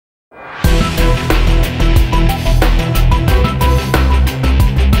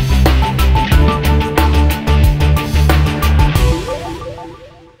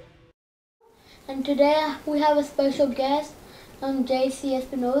today we have a special guest, JC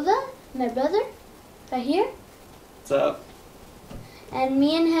Espinoza, my brother, right here. What's up? And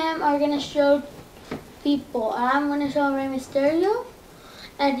me and him are gonna show people. I'm gonna show Rey Mysterio,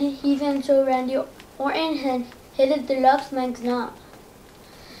 and he's gonna show Randy Orton, and his deluxe, mine's not.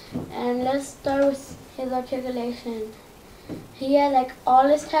 And let's start with his articulation. He had like all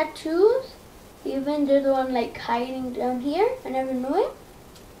his tattoos. Even there's one like hiding down here. I never knew it.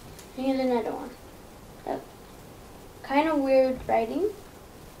 And here's another one. Kind of weird writing.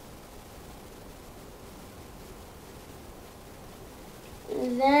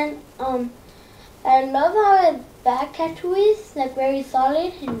 And then I love how his back tattoo is like very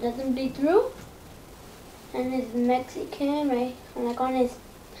solid and doesn't bleed through. And his Mexican, right? And like on his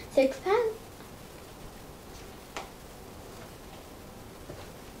six pack.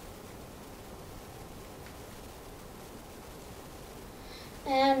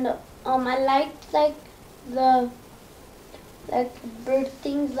 And I liked like the bird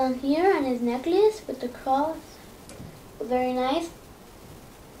things on here and his necklace with the cross. Very nice.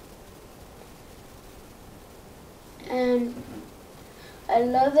 And I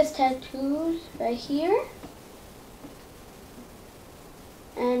love his tattoos right here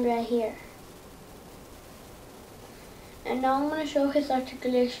and right here. And now I'm going to show his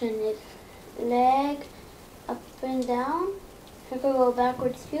articulation. His leg up and down. I could go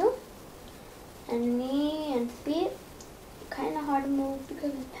backwards too. And knee and feet. Kind of hard to move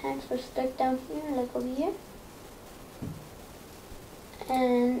because his pants are stuck down here, like over here.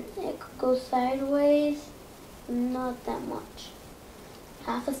 And it could go sideways. Not that much.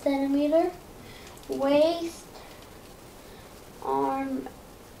 Half a centimeter. Waist. Arm.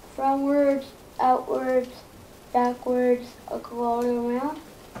 Frontwards. Outwards. Backwards. I'll go all the way around.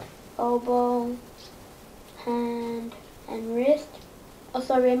 Elbow. Hand. And wrist. Oh,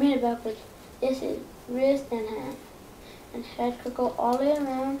 sorry, I made it backwards. This is wrist and hand. And head could go all the way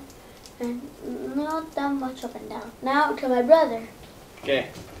around. And not that much up and down. Now to my brother. Okay,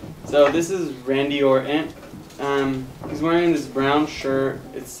 so this is Randy Orton. He's wearing this brown shirt.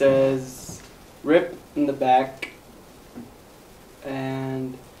 It says RIP in the back.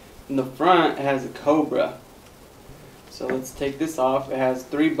 And in the front it has a cobra. So let's take this off. It has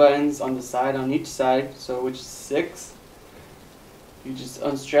 3 buttons on the side, on each side, so which is 6. You just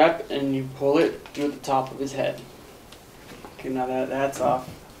unstrap and you pull it through the top of his head. Okay, now that's off.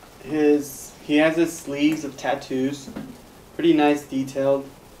 He has his sleeves of tattoos. Pretty nice, detailed.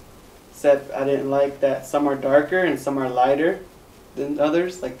 Except I didn't like that some are darker and some are lighter than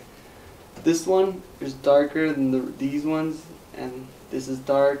others. Like this one is darker than these ones, and this is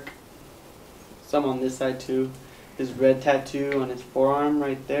dark. Some on this side too. His red tattoo on his forearm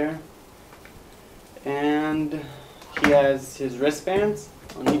right there. And he has his wristbands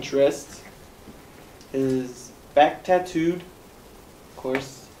on each wrist. His back tattooed, of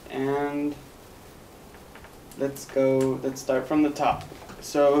course. And let's start from the top.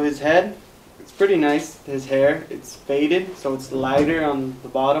 So his head, it's pretty nice. His hair, it's faded, so it's lighter on the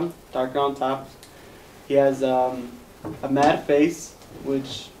bottom, darker on top. He has a mad face,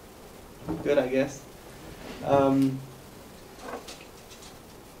 which good, I guess.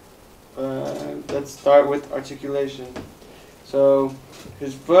 Let's start with articulation. So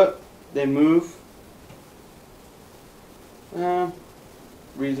his foot, they move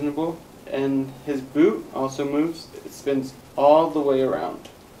reasonable, and his boot also moves. It spins all the way around.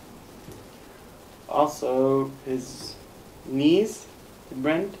 Also his knees, they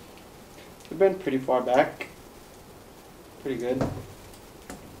bend pretty far back. Pretty good,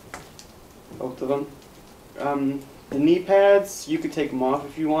 both of them. The knee pads, you could take them off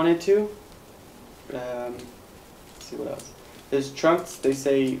if you wanted to. Let's see what else. His trunks, they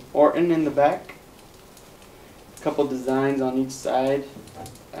say Orton in the back. A couple designs on each side.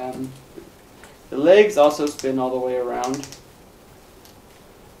 The legs also spin all the way around.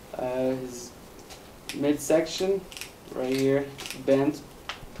 His midsection, right here, bends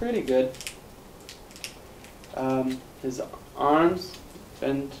pretty good. His arms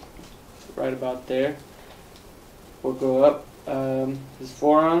bend right about there. We'll go up. His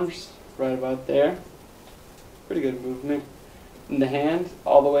forearms, right about there. Pretty good movement. And the hand,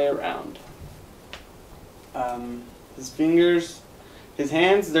 all the way around. His fingers, his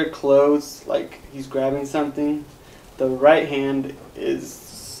hands, they're closed, like he's grabbing something. The right hand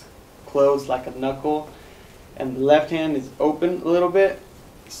is closed like a knuckle. And the left hand is open a little bit.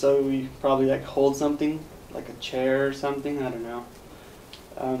 So you probably like hold something, like a chair or something, I don't know.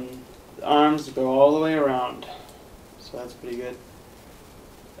 The arms go all the way around. So that's pretty good.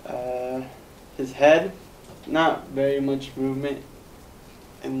 His head, not very much movement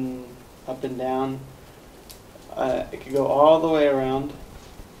and up and down. It could go all the way around.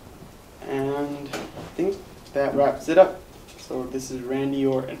 And I think that wraps it up. So this is Randy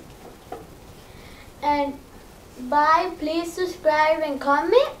Orton. And bye. Please subscribe and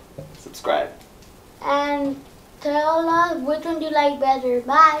comment. Subscribe. And tell us which one you like better.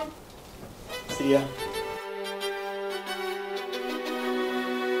 Bye. See ya.